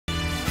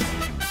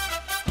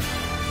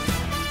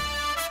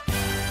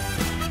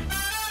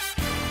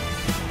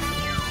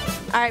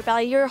All right,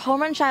 Bally, you're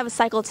home run shy of a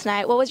cycle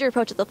tonight. What was your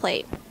approach at the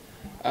plate?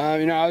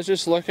 I was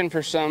just looking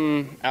for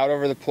some out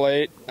over the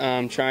plate,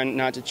 trying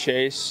not to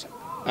chase.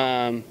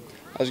 I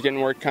was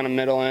getting work kind of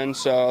middle in,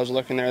 so I was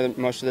looking there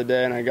most of the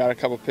day, and I got a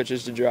couple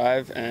pitches to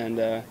drive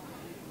and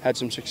had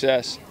some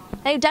success.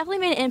 Now, you've definitely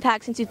made an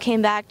impact since you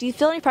came back. Do you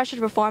feel any pressure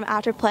to perform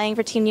after playing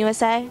for Team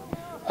USA?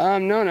 No,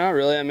 not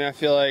really. I mean, I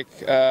feel like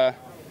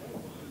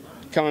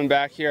coming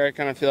back here, I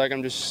kind of feel like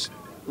I'm just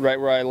right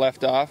where I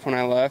left off when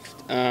I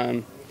left.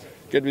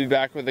 Good to be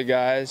back with the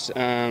guys,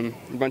 a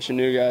bunch of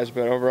new guys,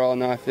 but overall,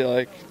 no, I feel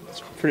like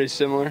it's pretty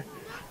similar.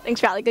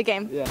 Thanks, Bally. Good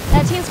game. Yeah.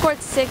 That team scored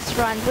 6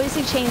 runs. What do you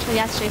see change from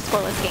yesterday's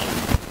scoreless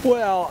game?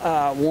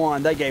 Well,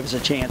 one, they gave us a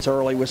chance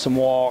early with some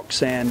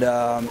walks, and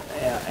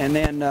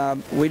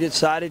then we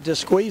decided to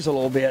squeeze a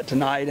little bit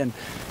tonight.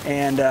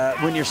 And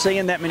when you're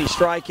seeing that many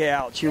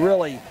strikeouts, you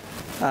really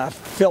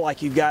feel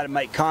like you've got to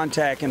make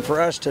contact. And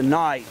for us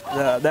tonight,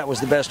 that was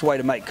the best way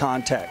to make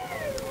contact.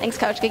 Thanks,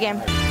 Coach. Good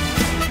game.